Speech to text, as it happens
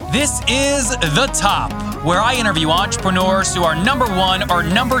This is The Top, where I interview entrepreneurs who are number one or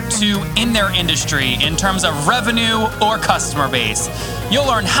number two in their industry in terms of revenue or customer base. You'll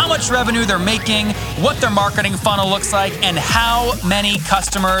learn how much revenue they're making, what their marketing funnel looks like, and how many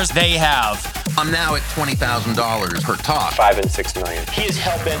customers they have. I'm now at $20,000 per top. 5 and 6 million. He is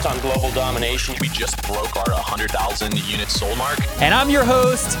hell-bent on global domination. We just broke our 100,000 units sold mark. And I'm your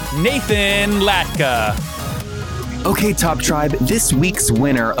host, Nathan Latka. Okay, Top Tribe, this week's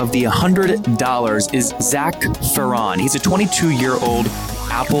winner of the $100 is Zach Ferron. He's a 22-year-old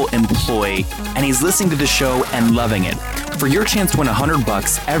Apple employee, and he's listening to the show and loving it. For your chance to win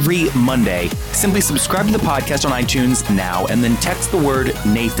 $100 every Monday, simply subscribe to the podcast on iTunes now and then text the word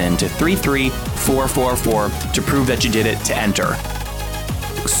Nathan to 33444 to prove that you did it to enter.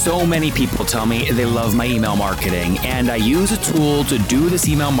 So many people tell me they love my email marketing, and I use a tool to do this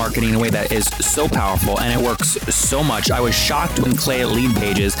email marketing in a way that is so powerful, and it works so much. I was shocked when Clay at Lead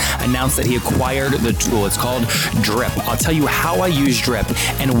Pages announced that he acquired the tool. It's called Drip. I'll tell you how I use Drip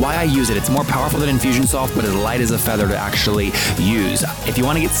and why I use it. It's more powerful than Infusionsoft, but as light as a feather to actually use. If you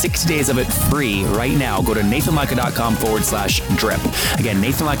want to get 60 days of it free right now, go to nathanlatka.com/drip. Again,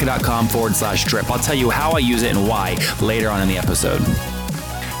 nathanlatka.com/drip. I'll tell you how I use it and why later on in the episode.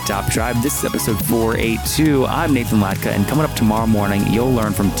 Top Tribe, this is episode 482. I'm Nathan Latka, and coming up tomorrow morning, you'll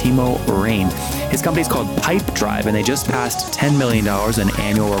learn from Timo Rain. His company is called Pipedrive, and they just passed $10 million in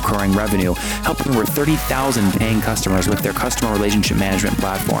annual recurring revenue, helping over 30,000 paying customers with their customer relationship management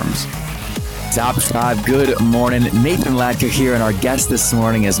platforms. Top Tribe, good morning. Nathan Latka here, and our guest this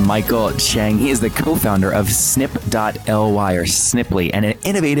morning is Michael Cheng. He is the co-founder of Snip.ly, or Sniply, and an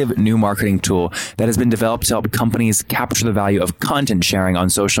innovative new marketing tool that has been developed to help companies capture the value of content sharing on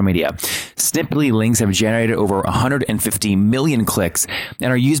social media. Sniply links have generated over 150 million clicks and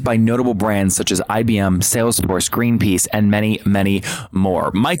are used by notable brands such as IBM, Salesforce, Greenpeace, and many, many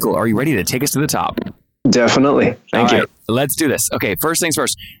more. Michael, are you ready to take us to the top? Definitely. Thank you. Let's do this. Okay, first things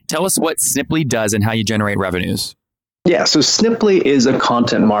first. Tell us what Sniply does and how you generate revenues. Yeah, so Sniply is a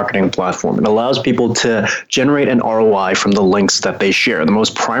content marketing platform. It allows people to generate an ROI from the links that they share. The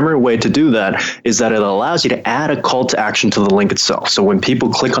most primary way to do that is that it allows you to add a call to action to the link itself. So when people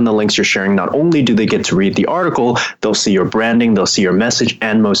click on the links you're sharing, not only do they get to read the article, they'll see your branding, they'll see your message,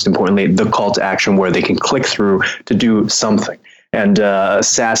 and most importantly, the call to action where they can click through to do something. And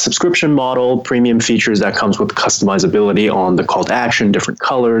SaaS subscription model, premium features that comes with customizability on the call to action, different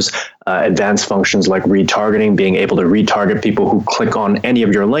colors, advanced functions like retargeting, being able to retarget people who click on any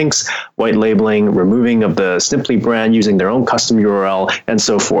of your links, white labeling, removing of the Sniply brand, using their own custom URL, and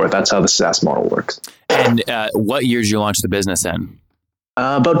so forth. That's how the SaaS model works. And what years did you launch the business in?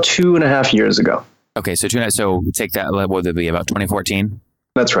 About 2.5 years ago. Okay, so take that, what would it be, about 2014?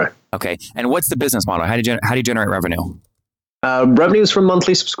 That's right. Okay, and what's the business model? How do you generate revenue? Revenues from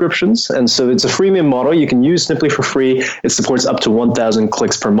monthly subscriptions. And so it's a freemium model. You can use Sniply for free. It supports up to 1,000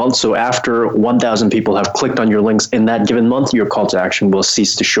 clicks per month. So after 1,000 people have clicked on your links in that given month, your call to action will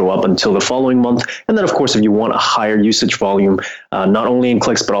cease to show up until the following month. And then, of course, if you want a higher usage volume, not only in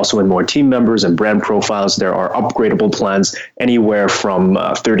clicks, but also in more team members and brand profiles, there are upgradable plans anywhere from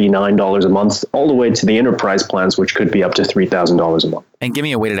 $39 a month all the way to the enterprise plans, which could be up to $3,000 a month. And give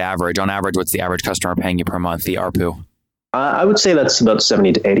me a weighted average. On average, what's the average customer paying you per month, the ARPU? I would say that's about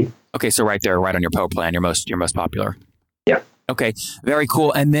 70 to 80. Okay, so right there, right on your Pro plan, your most popular. Yeah. Okay, very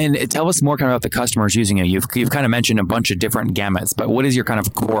cool. And then tell us more kind of about the customers using it. You've kind of mentioned a bunch of different gamuts, but what is your kind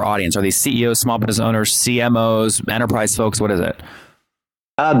of core audience? Are these CEOs, small business owners, CMOs, enterprise folks? What is it?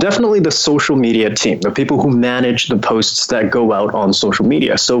 Definitely the social media team, the people who manage the posts that go out on social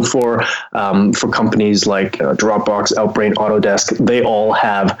media. So for companies like Dropbox, Outbrain, Autodesk, they all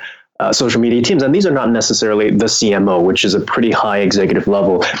have social media teams. And these are not necessarily the CMO, which is a pretty high executive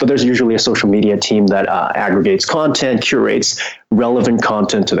level, but there's usually a social media team that aggregates content, curates relevant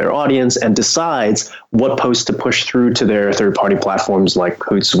content to their audience, and decides what posts to push through to their third-party platforms like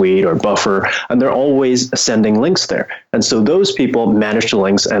Hootsuite or Buffer, and they're always sending links there. And so those people manage the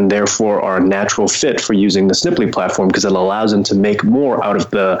links and therefore are a natural fit for using the Sniply platform because it allows them to make more out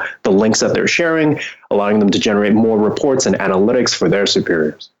of the links that they're sharing, allowing them to generate more reports and analytics for their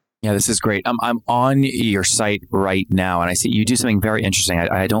superiors. Yeah, this is great. I'm on your site right now, and I see you do something very interesting.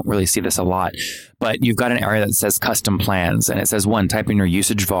 I don't really see this a lot, but you've got an area that says custom plans, and it says type in your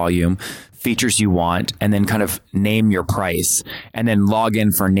usage volume, features you want, and then kind of name your price, and then log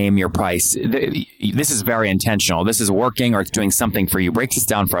in for name your price. This is very intentional. This is working, or it's doing something for you. Break this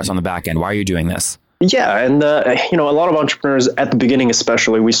down for us on the back end. Why are you doing this? Yeah, and a lot of entrepreneurs at the beginning,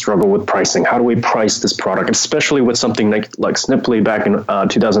 especially, we struggle with pricing. How do we price this product? Especially with something like Sniply back in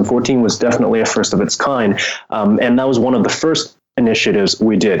 2014 was definitely a first of its kind, and that was one of the first initiatives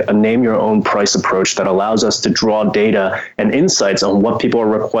we did, a name your own price approach that allows us to draw data and insights on what people are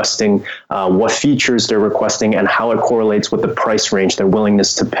requesting, what features they're requesting, and how it correlates with the price range, their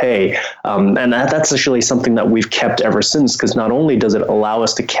willingness to pay. And that's actually something that we've kept ever since, because not only does it allow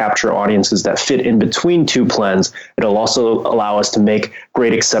us to capture audiences that fit in between two plans, it'll also allow us to make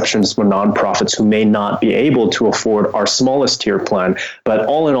great exceptions for nonprofits who may not be able to afford our smallest tier plan. But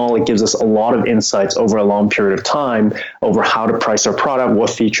all in all, it gives us a lot of insights over a long period of time over how to price our product, what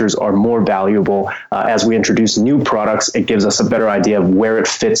features are more valuable. As we introduce new products, it gives us a better idea of where it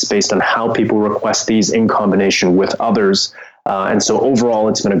fits based on how people request these in combination with others. And so overall,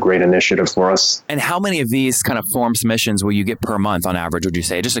 it's been a great initiative for us. And how many of these kind of form submissions will you get per month on average, would you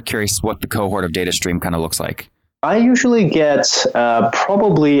say? Just curious what the cohort of Data Stream kind of looks like. I usually get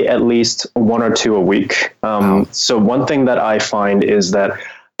probably at least one or two a week. So one thing that I find is that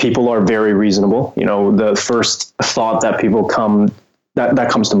people are very reasonable. You know, the first thought that people that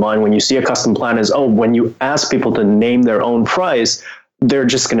comes to mind when you see a custom plan is, when you ask people to name their own price, they're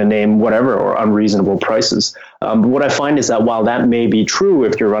just going to name whatever or unreasonable prices. What I find is that while that may be true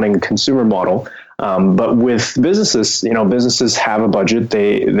if you're running a consumer model, but with businesses, businesses have a budget.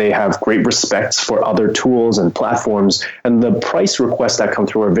 They have great respect for other tools and platforms, and the price requests that come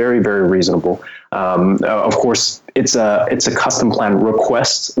through are very, very reasonable. Of course, it's a custom plan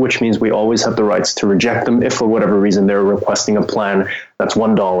request, which means we always have the rights to reject them if for whatever reason they're requesting a plan that's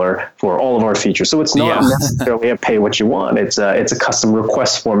 $1 for all of our features. So it's not necessarily a pay what you want. It's a custom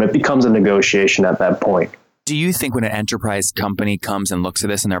request form. It becomes a negotiation at that point. Do you think when an enterprise company comes and looks at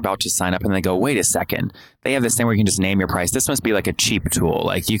this and they're about to sign up and they go, wait a second, they have this thing where you can just name your price. This must be like a cheap tool.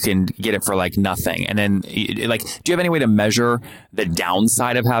 Like you can get it for like nothing. And then do you have any way to measure the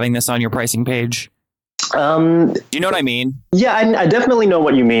downside of having this on your pricing page? Do you know what I mean? Yeah, I definitely know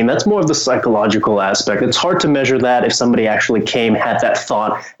what you mean. That's more of the psychological aspect. It's hard to measure that if somebody actually came, had that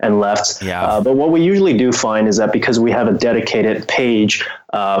thought, and left. Yeah. But what we usually do find is that because we have a dedicated page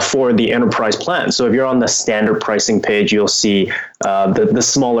for the enterprise plan. So if you're on the standard pricing page, you'll see the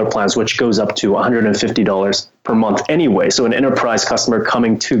smaller plans, which goes up to $150 per month anyway. So an enterprise customer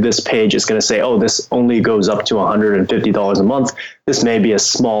coming to this page is going to say, this only goes up to $150 a month. This may be a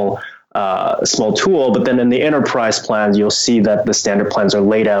small tool, but then in the enterprise plans, you'll see that the standard plans are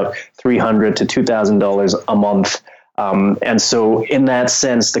laid out $300 to $2,000 a month. And so in that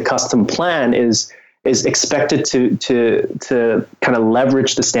sense, the custom plan is expected to kind of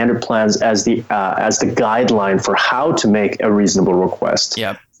leverage the standard plans as the guideline for how to make a reasonable request.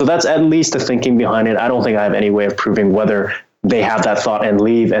 Yep. So that's at least the thinking behind it. I don't think I have any way of proving whether they have that thought and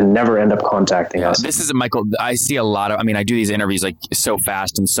leave and never end up contacting us. This is Michael. I see a lot of, I do these interviews like so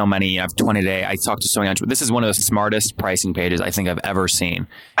fast and so many. I have 20 a day. I talk to so many. This is one of the smartest pricing pages I think I've ever seen.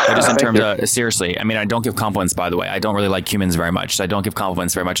 Just in terms of, seriously, I don't give compliments, by the way. I don't really like humans very much. So I don't give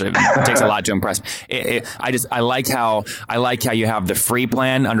compliments very much. It takes a lot to impress. I like how you have the free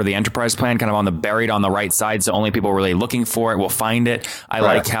plan under the enterprise plan kind of buried on the right side. So only people really looking for it will find it. I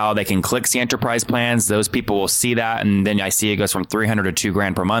like how they can click the enterprise plans. Those people will see that. And then I see it goes from $300 to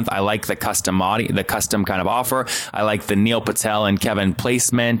 $2,000 per month. I like the custom kind of offer. I like the Neil Patel and Kevin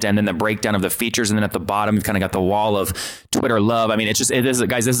placement, and then the breakdown of the features. And then at the bottom, you've kind of got the wall of Twitter love.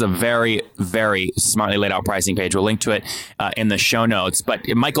 Guys, this is a very, very smartly laid out pricing page. We'll link to it in the show notes. But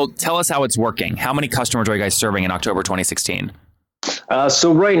Michael, tell us how it's working. How many customers are you guys serving in October 2016?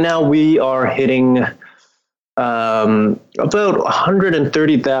 So right now we are hitting about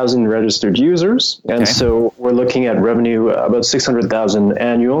 130,000 registered users. And so we're looking at revenue about 600,000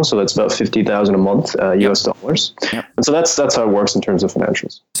 annual. So that's about 50,000 a month, US dollars. Yep. And so that's how it works in terms of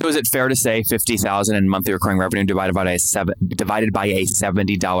financials. So is it fair to say 50,000 in monthly recurring revenue divided by a $70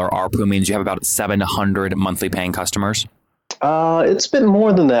 ARPU means you have about 700 monthly paying customers? It's a bit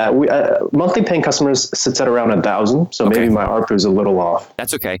more than that. Monthly paying customers sits at around 1,000. So maybe my ARPU is a little off.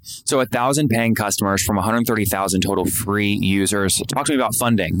 That's okay. So 1,000 paying customers from 130,000 total free users. Talk to me about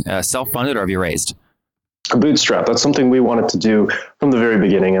funding. Self-funded or have you raised? Bootstrap. That's something we wanted to do from the very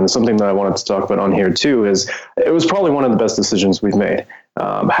beginning, and something that I wanted to talk about on here too is it was probably one of the best decisions we've made.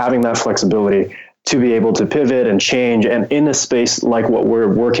 Having that flexibility to be able to pivot and change, and in a space like what we're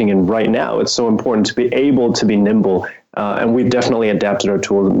working in right now, it's so important to be able to be nimble. And we've definitely adapted our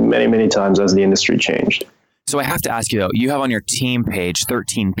tools many, many times as the industry changed. So I have to ask you though, you have on your team page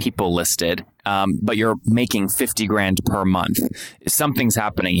 13 people listed, but you're making $50,000 per month. Something's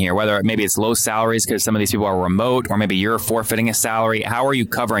happening here, whether maybe it's low salaries because some of these people are remote, or maybe you're forfeiting a salary. How are you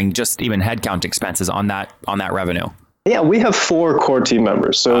covering just even headcount expenses on that revenue? Yeah, we have 4 core team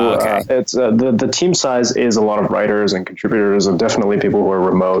members. So it's the team size is a lot of writers and contributors and definitely people who are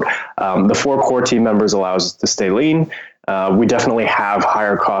remote. The 4 core team members allows us to stay lean. We definitely have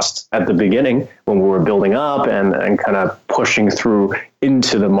higher costs at the beginning when we were building up and kind of pushing through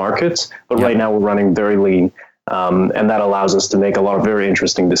into the markets. But right now we're running very lean. And that allows us to make a lot of very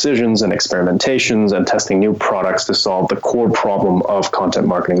interesting decisions and experimentations and testing new products to solve the core problem of content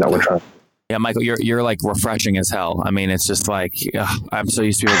marketing that we're trying. Yeah, Michael, you're like refreshing as hell. I mean, it's just like, I'm so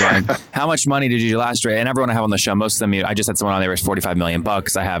used to people going, how much money did you do last year? And everyone I have on the show, most of them, I just had someone on there, was $45 million.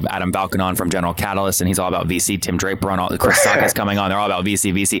 I have Adam Balkan on from General Catalyst, and he's all about VC. Tim Draper on all the Chris Sacca's coming on. They're all about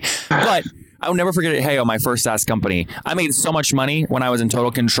VC. But I will never forget it. Hey, my first SaaS company, I made so much money when I was in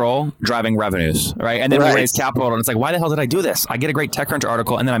total control driving revenues, right? And then we raised capital, and it's like, why the hell did I do this? I get a great TechCrunch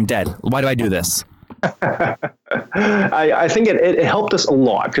article, and then I'm dead. Why do I do this? I think it helped us a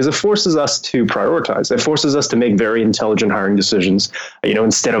lot because it forces us to prioritize. It forces us to make very intelligent hiring decisions.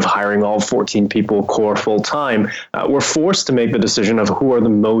 Instead of hiring all 14 people core full time, we're forced to make the decision of who are the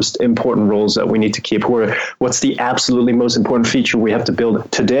most important roles that we need to keep. What's the absolutely most important feature we have to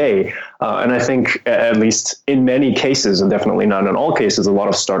build today? And I think at least in many cases, and definitely not in all cases, a lot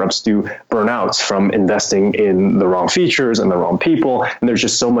of startups do burnouts from investing in the wrong features and the wrong people. And there's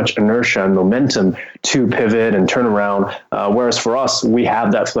just so much inertia and momentum to pivot and turn around. Whereas for us, we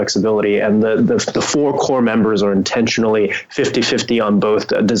have that flexibility, and the four core members are intentionally 50-50 on both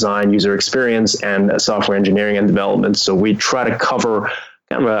design, user experience, and software engineering and development. So we try to cover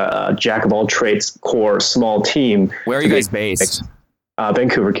kind of a jack of all trades core small team. Where are you guys based?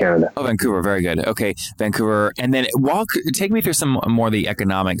 Vancouver, Canada. Oh, Vancouver. Very good. Okay. Vancouver. And then take me through some more of the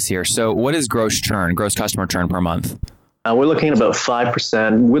economics here. So what is gross customer churn per month? We're looking at about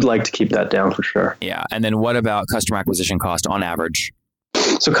 5%. We'd like to keep that down for sure. Yeah. And then what about customer acquisition cost on average?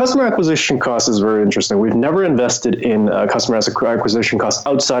 So customer acquisition cost is very interesting. We've never invested in customer acquisition costs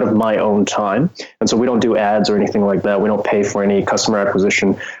outside of my own time. And so we don't do ads or anything like that. We don't pay for any customer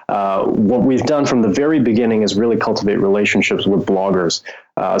acquisition. What we've done from the very beginning is really cultivate relationships with bloggers.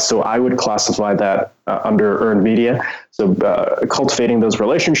 So I would classify that under earned media. So cultivating those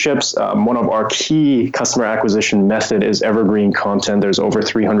relationships, one of our key customer acquisition method is evergreen content. There's over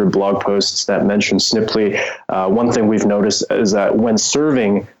 300 blog posts that mention Sniply. One thing we've noticed is that when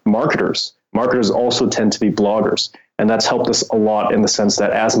serving marketers also tend to be bloggers. And that's helped us a lot in the sense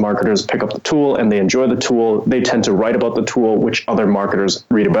that as marketers pick up the tool and they enjoy the tool, they tend to write about the tool, which other marketers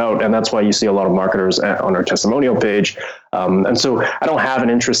read about. And that's why you see a lot of marketers on our testimonial page. And so I don't have an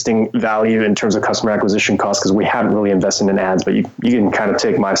interesting value in terms of customer acquisition costs because we haven't really invested in ads, but you can kind of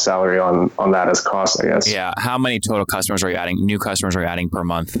take my salary on that as cost, I guess. Yeah. How many total customers are you adding? New customers are you adding per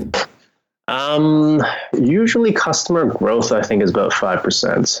month? Usually customer growth, I think, is about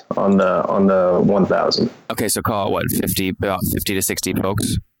 5% on the 1,000. Okay. So call it what, 50 to 60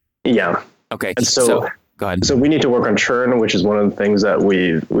 folks? Yeah. Okay. And so go ahead. So we need to work on churn, which is one of the things that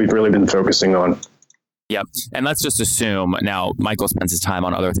we've really been focusing on. Yep. And let's just assume now Michael spends his time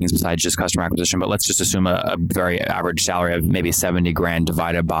on other things besides just customer acquisition, but let's just assume a very average salary of maybe 70 grand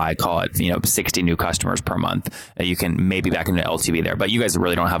divided by, call it, 60 new customers per month. You can maybe back into LTV there, but you guys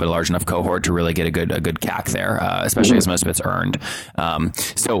really don't have a large enough cohort to really get a good CAC there, especially as most of it's earned.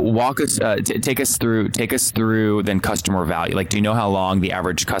 So walk us, take us through then customer value. Like, do you know how long the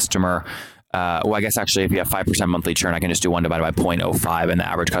average customer well, I guess actually if you have 5% monthly churn, I can just do 1 divided by 0.05 and the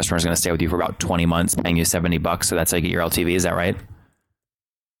average customer is going to stay with you for about 20 months, paying you $70. So that's how you get your LTV. Is that right?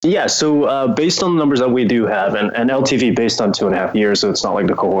 Yeah. So based on the numbers that we do have and LTV based on 2.5 years. So it's not like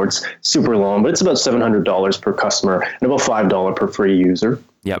the cohort's super long, but it's about $700 per customer and about $5 per free user.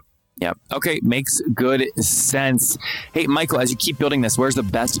 Yep. Okay. Makes good sense. Hey, Michael, as you keep building this, where's the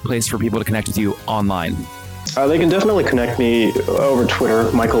best place for people to connect with you online? They can definitely connect me over Twitter,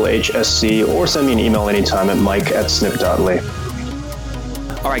 MichaelHSC, or send me an email anytime at mike@snip.ly.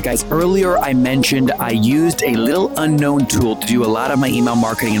 All right, guys, earlier I mentioned I used a little unknown tool to do a lot of my email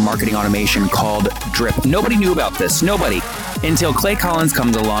marketing and marketing automation called Drip. Nobody knew about this. Nobody. Until Clay Collins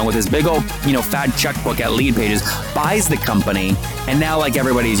comes along with his big old, fat checkbook at Lead Pages, buys the company, and now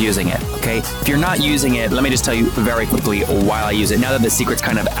everybody's using it, okay? If you're not using it, let me just tell you very quickly why I use it. Now that the secret's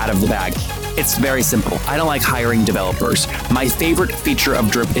kind of out of the bag. It's very simple. I don't like hiring developers. My favorite feature of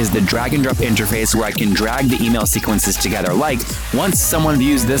Drip is the drag and drop interface where I can drag the email sequences together. Like, once someone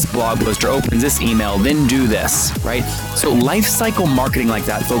views this blog post or opens this email, then do this, right? So lifecycle marketing like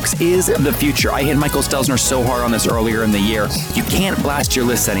that, folks, is the future. I hit Michael Stelzner so hard on this earlier in the year. You can't blast your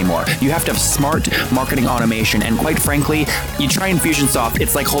lists anymore. You have to have smart marketing automation. And quite frankly, you try Infusionsoft,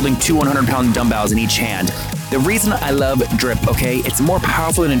 it's like holding two 100-pound dumbbells in each hand. The reason I love Drip, okay, it's more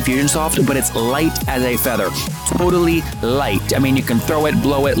powerful than Infusionsoft, but it's light as a feather. Totally light. I mean, you can throw it,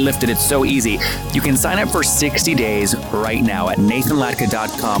 blow it, lift it. It's so easy. You can sign up for 60 days right now at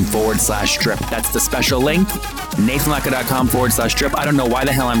nathanlatka.com/drip. That's the special link, nathanlatka.com/drip. I don't know why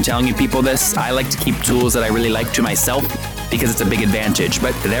the hell I'm telling you people this. I like to keep tools that I really like to myself because it's a big advantage.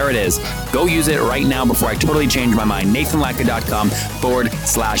 But there it is. Go use it right now before I totally change my mind.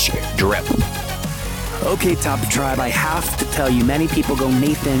 nathanlatka.com/drip. Okay, Top Tribe, I have to tell you, many people go,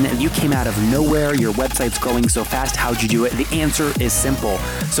 Nathan, you came out of nowhere. Your website's growing so fast. How'd you do it? The answer is simple.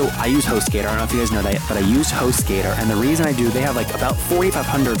 So I use HostGator. I don't know if you guys know that, but I use HostGator. And the reason I do, they have like about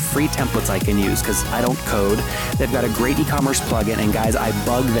 4,500 free templates I can use because I don't code. They've got a great e-commerce plugin. And guys, I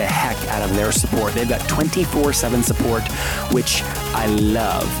bug the heck out of their support. They've got 24/7 support, which I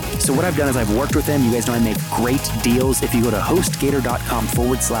love. So what I've done is I've worked with them. You guys know I make great deals. If you go to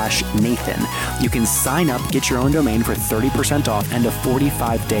HostGator.com/Nathan, you can sign up, get your own domain for 30% off and a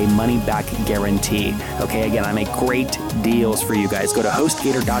 45-day money-back guarantee. Okay, again, I make great deals for you guys. Go to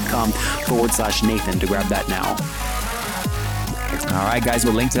HostGator.com/Nathan to grab that now. All right, guys,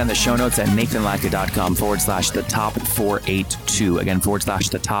 we'll link to that in the show notes at nathanlatka.com/the-top482. Again,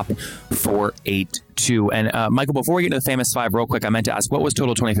 /the-top482. And Michael, before we get to the famous five, real quick, I meant to ask, what was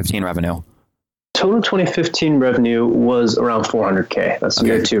total 2015 revenue? Total 2015 revenue was around 400K. That's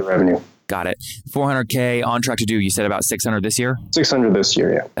year two revenue. Got it. 400K on track to do, you said about 600 this year? 600 this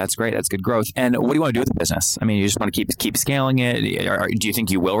year, yeah. That's great. That's good growth. And what do you want to do with the business? I mean, you just want to keep scaling it? Do you think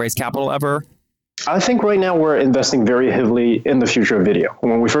you will raise capital ever? I think right now we're investing very heavily in the future of video.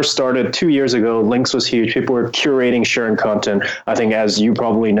 When we first started 2 years ago, links was huge. People were curating, sharing content. I think, as you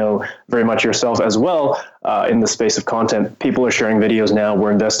probably know very much yourself as well, in the space of content, people are sharing videos now.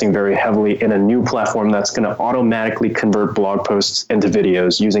 We're investing very heavily in a new platform that's going to automatically convert blog posts into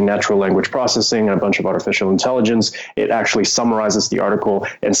videos using natural language processing and a bunch of artificial intelligence. It actually summarizes the article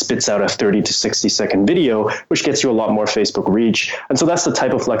and spits out a 30 to 60 second video, which gets you a lot more Facebook reach. And so that's the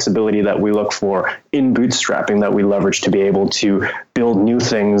type of flexibility that we look for in bootstrapping, that we leverage to be able to build new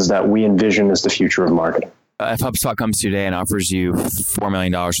things that we envision as the future of marketing. If HubSpot comes today and offers you $4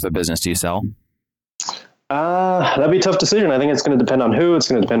 million for the business, do you sell? That'd be a tough decision. I think it's going to depend on who, it's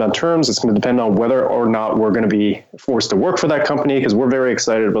going to depend on terms, it's going to depend on whether or not we're going to be forced to work for that company, because we're very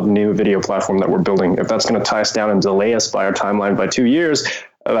excited about the new video platform that we're building. If that's going to tie us down and delay us by our timeline by 2 years,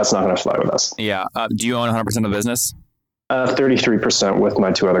 that's not going to fly with us. Yeah. Do you own 100% of the business? 33% with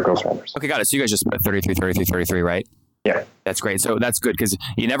my two other co-founders. Okay, got it. So you guys just split 33, right? Yeah. That's great. So that's good, because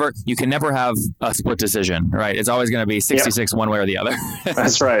you can never have a split decision, right? It's always going to be 66 one way or the other.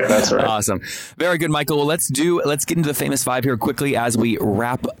 That's right. Awesome. Very good, Michael. Well, let's get into the famous five here quickly as we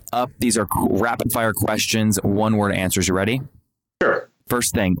wrap up. These are rapid fire questions, one word answers. You ready? Sure.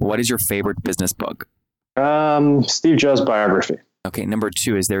 First thing, what is your favorite business book? Steve Jobs' biography. Okay. Number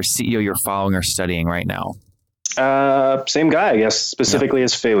two, is there a CEO you're following or studying right now? Same guy, I guess, specifically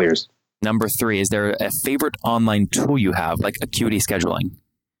his failures. Number three, is there a favorite online tool you have, like Acuity Scheduling?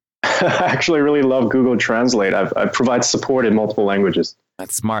 I actually really love Google Translate. I provide support in multiple languages.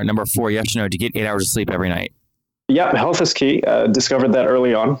 That's smart. Number four, you have to know, do you get 8 hours of sleep every night? Yeah, health is key. Discovered that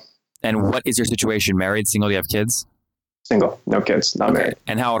early on. And what is your situation? Married, single, do you have kids? Single, no kids, not married.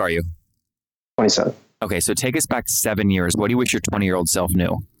 And how old are you? 27. Okay, so take us back 7 years. What do you wish your 20-year-old self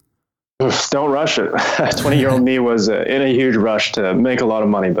knew? Don't rush it. 20-year-old me was in a huge rush to make a lot of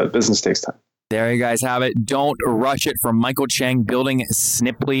money, but business takes time. There you guys have it. Don't rush it. From Michael Chang, building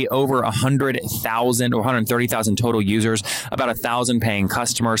Sniply, over 100,000 or 130,000 total users, about 1,000 paying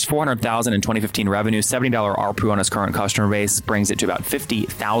customers, 400,000 in 2015 revenue, $70 ARPU on his current customer base, brings it to about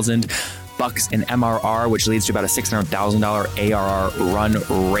 50,000 bucks in MRR, which leads to about a $600,000 ARR run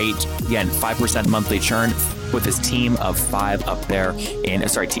rate. Again, 5% monthly churn, with his team of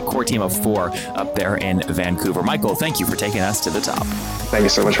core team of 4 up there in Vancouver. Michael, thank you for taking us to the top. Thank you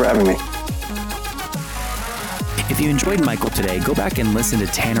so much for having me. If you enjoyed Michael today, go back and listen to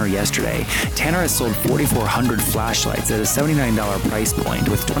Tanner yesterday. Tanner has sold 4,400 flashlights at a $79 price point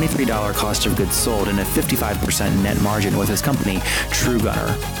with $23 cost of goods sold and a 55% net margin with his company,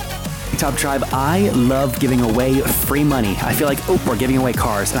 TrueGunner. Top Tribe, I love giving away free money. I feel like Oprah giving away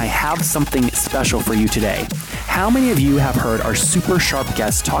cars, and I have something special for you today. How many of you have heard our super sharp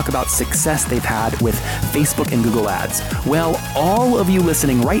guests talk about success they've had with Facebook and Google Ads? Well, all of you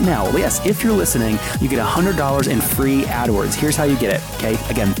listening right now, yes, if you're listening, you get $100 in free AdWords. Here's how you get it, okay?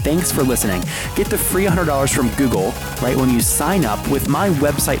 Again, thanks for listening. Get the free $100 from Google, right, when you sign up with my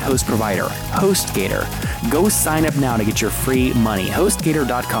website host provider, HostGator. Go sign up now to get your free money.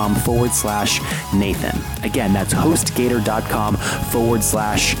 HostGator.com/Nathan. Again, that's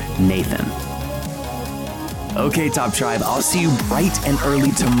HostGator.com/Nathan. Okay, Top Tribe, I'll see you bright and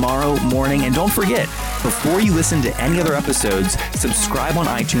early tomorrow morning. And don't forget, before you listen to any other episodes, subscribe on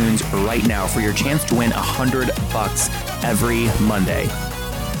iTunes right now for your chance to win $100 every Monday.